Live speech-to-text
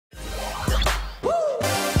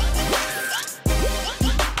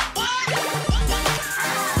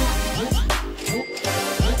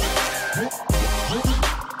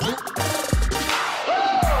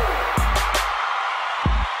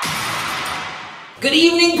Good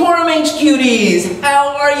evening, Purim H cuties!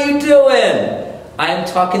 How are you doing? I am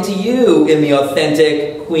talking to you in the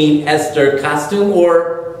authentic Queen Esther costume,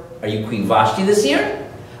 or are you Queen Vashti this year?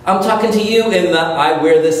 I'm talking to you in the I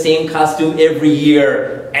wear the same costume every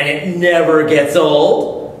year and it never gets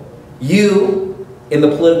old. You in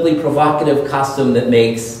the politically provocative costume that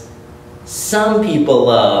makes some people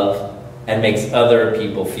love and makes other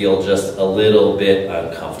people feel just a little bit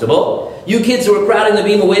uncomfortable. You kids who are crowding the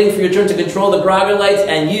beam and waiting for your turn to control the Braga lights,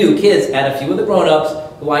 and you kids and a few of the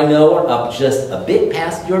grown-ups who I know are up just a bit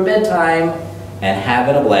past your bedtime and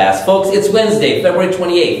having a blast. Folks, it's Wednesday, February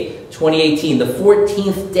 28th, 2018, the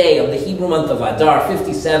 14th day of the Hebrew month of Adar,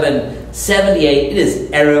 5778. It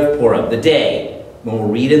is Erev Purim, the day when we'll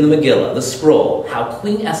read in the Megillah, the scroll, how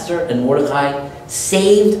Queen Esther and Mordecai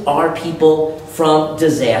saved our people from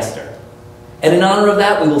disaster. And in honor of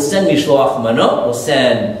that, we will send Mishloach Manot, we'll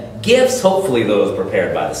send gifts, hopefully those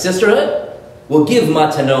prepared by the sisterhood. We'll give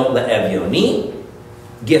Matanot Le'evyoni,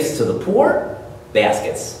 gifts to the poor.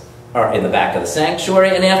 Baskets are in the back of the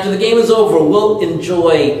sanctuary. And after the game is over, we'll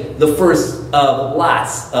enjoy the first of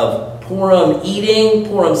lots of Purim eating,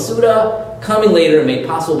 Purim Suda, coming later, made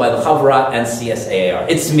possible by the Chavra and CSAIR.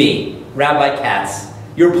 It's me, Rabbit Katz,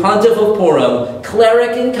 your pontiff of Purim,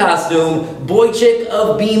 cleric in costume, boychik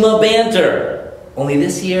of Bima banter. Only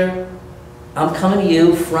this year, I'm coming to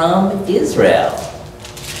you from Israel.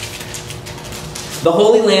 The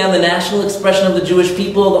Holy Land, the national expression of the Jewish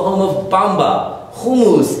people, the home of Bamba,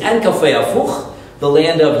 hummus, and Café Afuch, the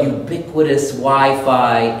land of ubiquitous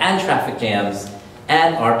Wi-Fi and traffic jams,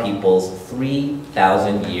 and our people's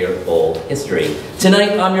 3,000-year-old history.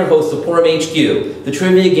 Tonight, I'm your host of Purim HQ, the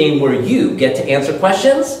trivia game where you get to answer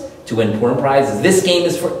questions to win Purim prizes. This game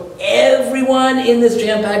is for everyone in this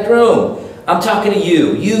jam-packed room. I'm talking to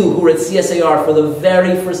you, who are at CSAIR for the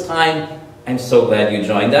very first time. I'm so glad you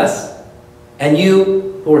joined us. And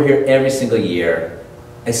you who are here every single year,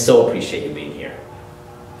 I so appreciate you being here.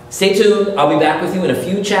 Stay tuned. I'll be back with you in a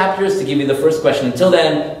few chapters to give you the first question. Until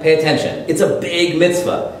then, pay attention. It's a big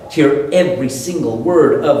mitzvah to hear every single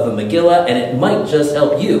word of the Megillah, and it might just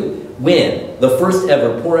help you win the first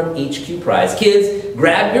ever Purim HQ prize. Kids,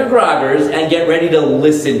 grab your groggers and get ready to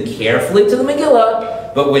listen carefully to the Megillah.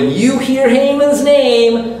 But when you hear Haman's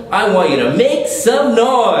name, I want you to make some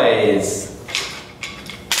noise.